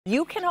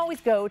You can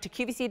always go to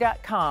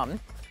QVC.com,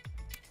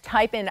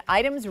 type in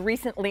items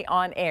recently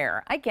on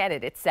air. I get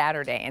it, it's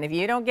Saturday, and if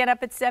you don't get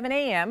up at 7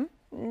 a.m.,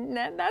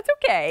 that's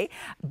okay.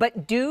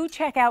 But do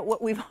check out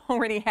what we've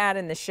already had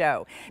in the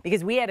show,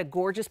 because we had a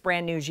gorgeous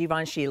brand new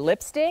Givenchy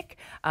lipstick.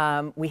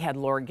 We had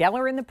Laura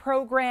Geller in the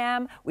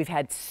program. We've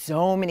had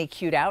so many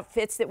cute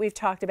outfits that we've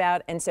talked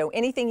about. And so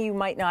anything you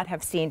might not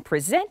have seen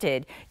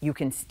presented, you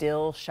can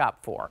still shop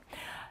for.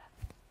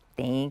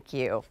 Thank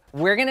you.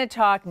 We're going to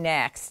talk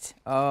next.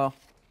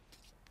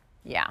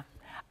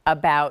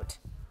 About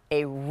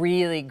a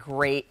really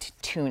great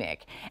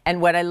tunic. And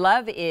what I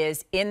love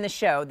is in the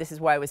show, this is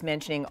why I was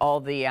mentioning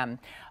all the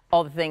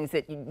things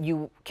that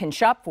you can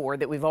shop for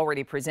that we've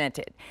already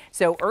presented.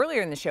 So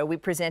earlier in the show, we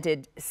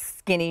presented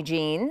skinny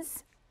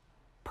jeans,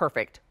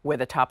 perfect,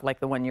 with a top like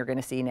the one you're going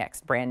to see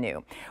next, brand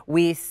new.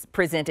 We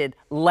presented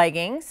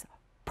leggings,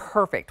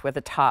 perfect, with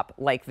a top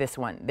like this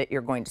one that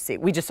you're going to see.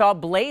 We just saw a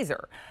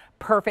blazer,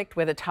 perfect,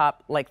 with a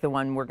top like the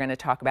one we're going to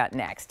talk about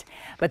next.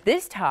 But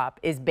this top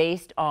is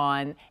based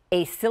on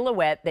a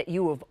silhouette that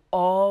you have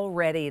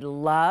already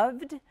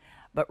loved,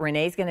 but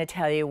Renee's going to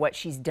tell you what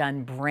she's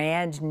done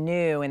brand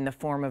new in the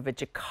form of a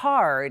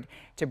jacquard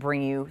to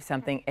bring you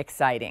something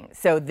exciting.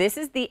 So this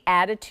is the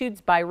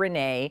Attitudes by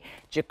Renee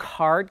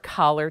Jacquard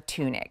collar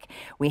tunic.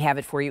 We have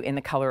it for you in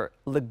the color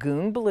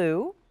Lagoon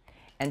Blue.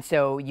 And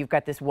so you've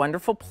got this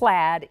wonderful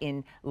plaid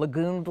in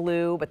Lagoon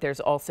Blue, but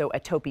there's also a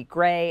taupey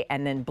gray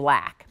and then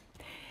black.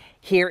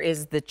 Here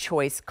is the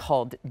choice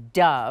called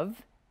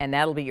Dove, and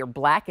that'll be your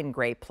black and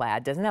gray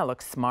plaid. Doesn't that look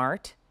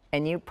smart?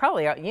 And you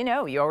probably,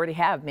 you already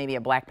have maybe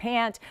a black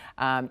pant.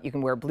 You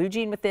can wear a blue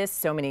jean with this.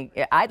 So many,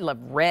 I'd love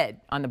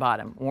red on the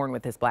bottom, worn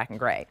with this black and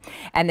gray.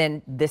 And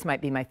then this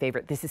might be my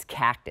favorite. This is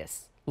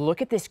Cactus.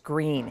 Look at this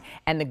green.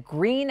 And the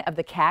green of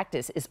the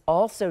cactus is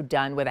also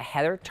done with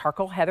a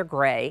charcoal heather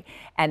gray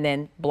and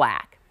then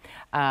black.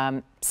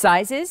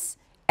 Sizes,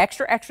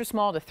 extra, extra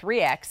small to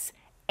 3X.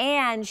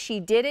 And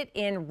she did it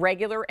in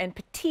regular and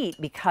petite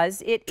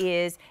because it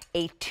is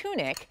a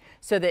tunic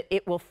so that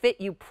it will fit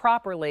you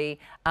properly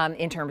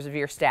in terms of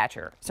your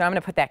stature. So I'm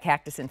going to put that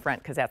cactus in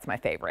front because that's my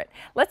favorite.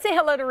 Let's say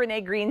hello to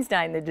Renee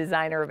Greenstein, the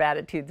designer of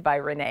Attitudes by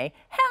Renee.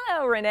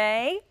 Hello,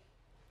 Renee.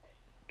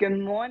 Good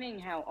morning.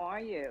 How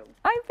are you?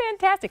 I'm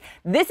fantastic.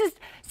 This is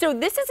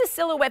a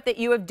silhouette that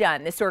you have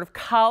done, this sort of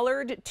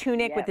collared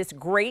tunic with this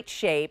great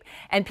shape,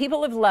 and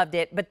people have loved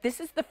it, but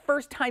this is the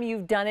first time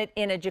you've done it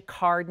in a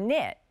jacquard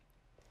knit.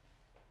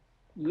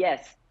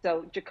 Yes.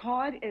 So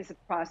jacquard is a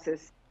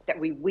process that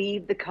we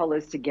weave the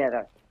colors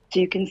together. So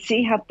you can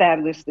see how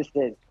fabulous this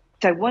is.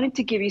 So I wanted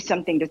to give you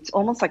something that's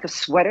almost like a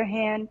sweater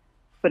hand,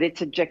 but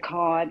it's a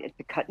jacquard. It's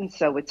a cut and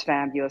sew. It's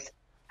fabulous.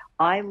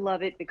 I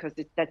love it because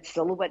it's that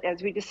silhouette,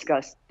 as we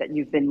discussed, that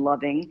you've been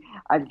loving.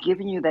 I've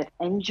given you that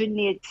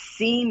engineered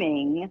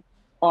seaming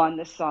on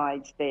the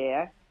sides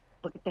there.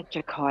 Look at that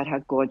jacquard, how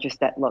gorgeous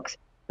that looks.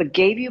 But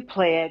gave you a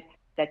plaid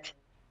that's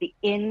the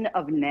in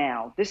of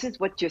now. This is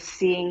what you're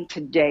seeing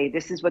today.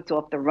 This is what's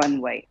off the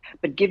runway.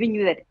 But giving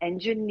you that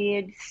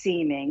engineered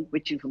seaming,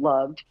 which you've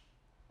loved,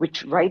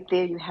 which right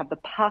there you have the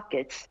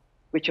pockets,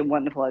 which are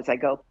wonderful as I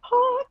go,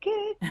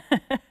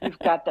 pocket. You've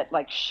got that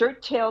like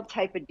shirt tail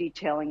type of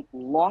detailing,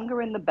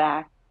 longer in the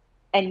back.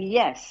 And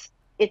yes,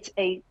 it's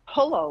a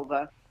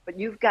pullover, but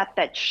you've got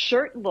that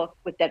shirt look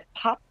with that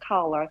pop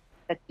collar.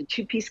 That's the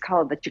two-piece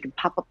collar that you can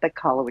pop up that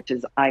collar, which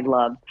is I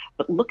love.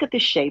 But look at the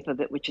shape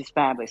of it, which is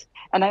fabulous.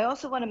 And I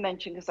also want to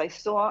mention, because I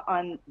saw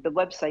on the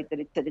website that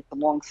it said it's a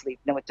long sleeve.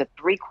 No, it's a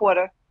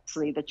 3/4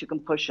 sleeve that you can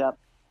push up.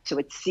 So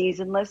it's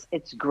seasonless.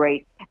 It's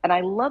great. And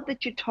I love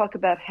that you talk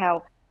about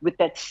how with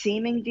that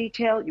seaming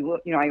detail,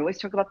 you know, I always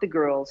talk about the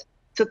girls.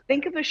 So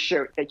think of a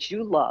shirt that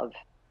you love,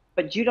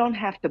 but you don't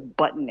have to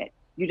button it.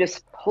 You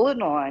just pull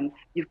it on.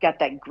 You've got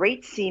that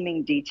great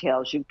seaming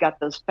details. You've got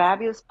those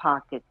fabulous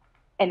pockets.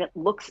 And it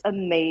looks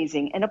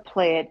amazing in a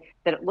plaid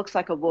that it looks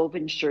like a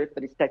woven shirt,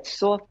 but it's that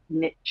soft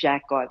knit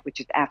jacquard, which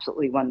is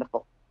absolutely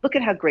wonderful. Look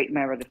at how great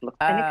Meredith looks.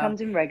 And it comes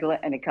in regular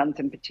and it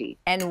comes in petite.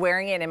 And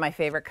wearing it in my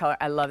favorite color.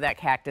 I love that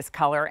cactus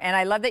color. And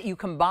I love that you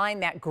combine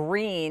that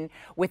green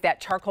with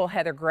that charcoal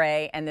heather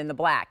gray and then the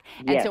black.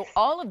 And so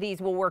all of these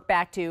will work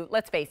back to,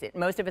 let's face it,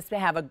 most of us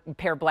have a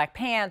pair of black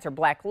pants or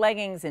black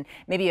leggings, and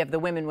maybe you have the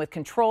women with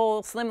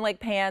control, slim leg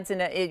pants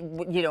in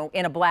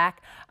a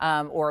black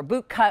or a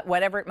boot cut,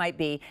 whatever it might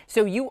be.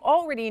 So you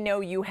already know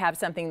you have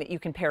something that you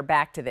can pair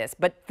back to this.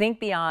 But think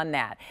beyond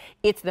that.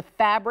 It's the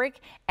fabric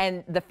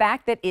and the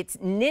fact that it's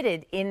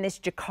knitted in this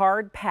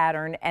jacquard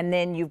pattern, and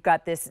then you've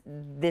got this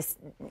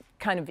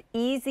kind of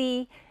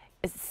easy,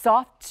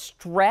 soft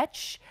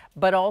stretch,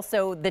 but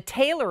also the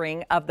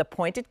tailoring of the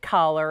pointed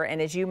collar,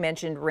 and as you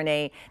mentioned,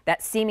 Renee,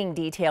 that seaming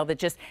detail that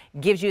just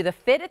gives you the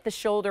fit at the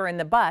shoulder and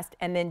the bust,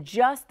 and then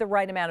just the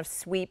right amount of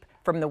sweep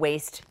from the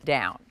waist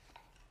down.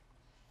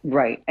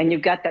 Right, and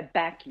you've got that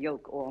back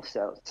yoke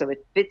also, so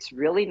it fits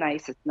really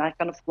nice. It's not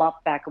going to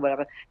flop back or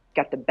whatever.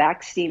 Got the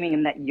back seaming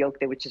in that yoke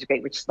there, which is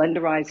great, which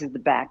slenderizes the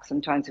back.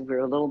 Sometimes if we're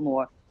a little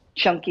more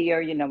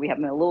chunkier, you know, we have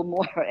a little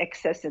more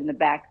excess in the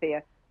back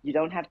there. You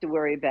don't have to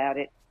worry about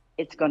it.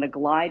 It's going to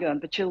glide on,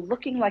 but you're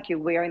looking like you're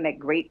wearing that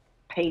great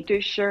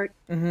painter's shirt,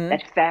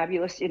 that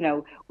fabulous,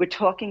 we're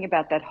talking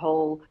about that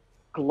whole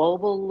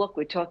global look.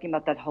 We're talking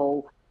about that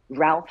whole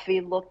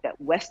Ralphie look, that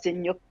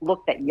Western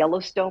look, that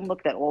Yellowstone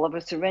look that all of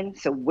us are in.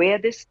 So wear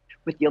this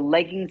with your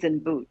leggings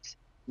and boots.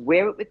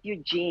 Wear it with your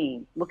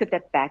jeans. Look at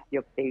that back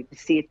yoke there. You can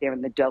see it there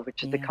in the dove,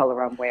 which is the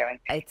color I'm wearing.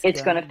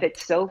 It's going to fit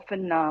so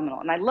phenomenal.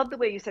 And I love the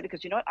way you said it,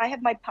 because you know what? I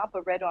have my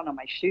Papa Red on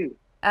my shoes.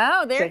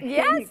 Oh, there, So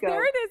yes,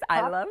 there it is.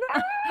 I love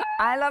it.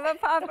 I love a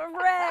pop of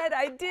red.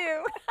 I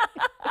do.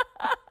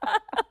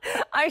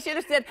 I should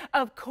have said,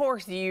 of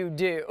course you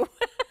do.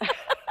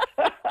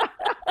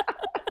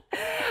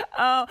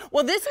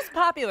 Well, this is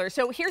popular.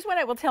 So here's what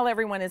I will tell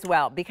everyone as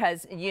well,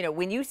 because,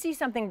 when you see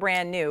something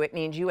brand new, it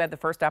means you have the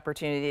first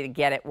opportunity to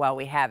get it while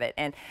we have it.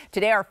 And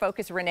today our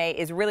focus, Renee,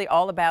 is really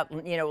all about,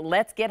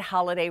 let's get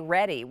holiday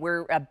ready.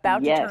 We're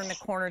about to turn the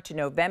corner to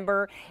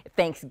November.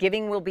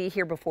 Thanksgiving will be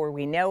here before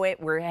we know it.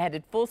 We're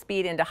headed full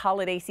speed into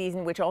holiday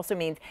season, which also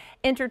means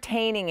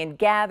entertaining and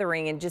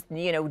gathering and just,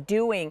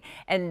 doing.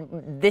 And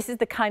this is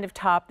the kind of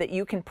top that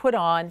you can put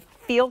on,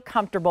 feel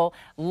comfortable,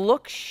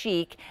 look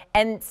chic,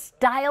 and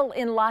style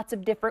in lots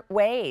of different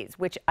ways,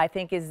 which I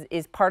think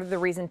is part of the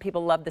reason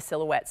people love the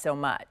silhouette so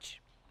much.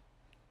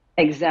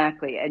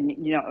 Exactly. And,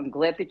 I'm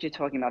glad that you're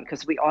talking about it,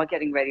 because we are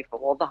getting ready for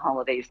all the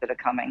holidays that are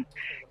coming.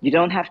 You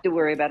don't have to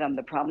worry about it. I'm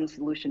the problem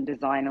solution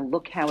designer.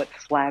 Look how it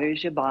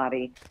flatters your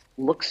body.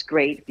 Looks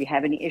great. If you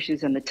have any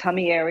issues in the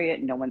tummy area,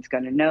 no one's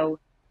going to know.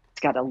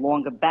 It's got a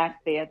longer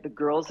back there. The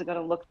girls are going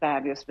to look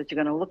fabulous, but you're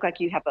going to look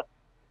like you have a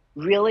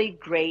really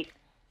great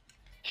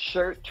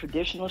shirt,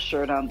 traditional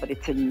shirt on, but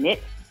it's a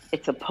knit.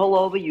 It's a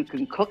pullover. You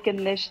can cook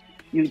in this.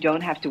 You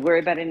don't have to worry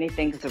about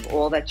anything because of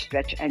all that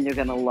stretch, and you're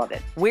going to love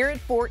it. We're at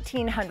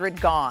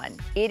 1,400 gone.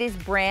 It is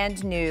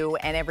brand new,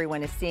 and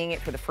everyone is seeing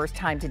it for the first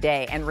time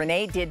today. And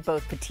Renee did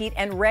both petite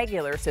and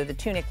regular, so the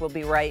tunic will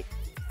be right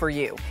for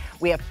you.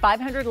 We have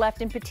 500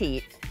 left in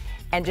petite,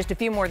 and just a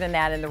few more than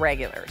that in the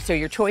regular. So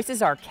your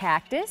choices are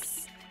cactus,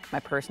 my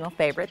personal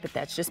favorite, but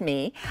that's just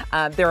me.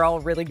 They're all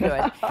really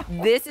good.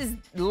 This is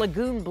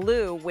Lagoon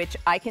Blue, which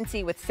I can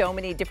see with so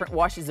many different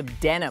washes of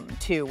denim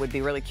too, would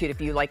be really cute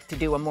if you like to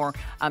do a more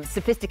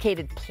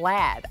sophisticated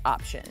plaid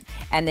option.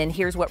 And then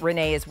here's what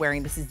Renee is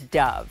wearing. This is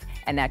Dove,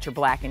 and that's your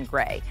black and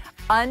gray.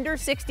 Under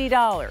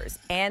 $60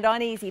 and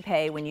on Easy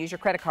Pay when you use your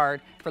credit card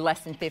for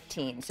less than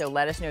 $15. So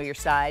let us know your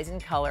size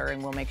and color,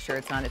 and we'll make sure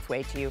it's on its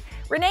way to you.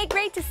 Renee,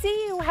 great to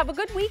see you. Have a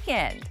good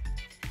weekend.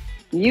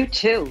 You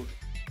too.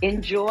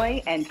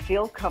 Enjoy and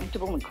feel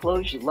comfortable in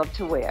clothes you love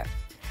to wear.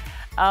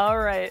 All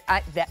right.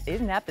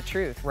 Isn't that the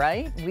truth,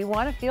 right? We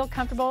want to feel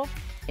comfortable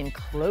in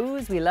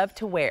clothes we love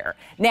to wear.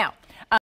 Now,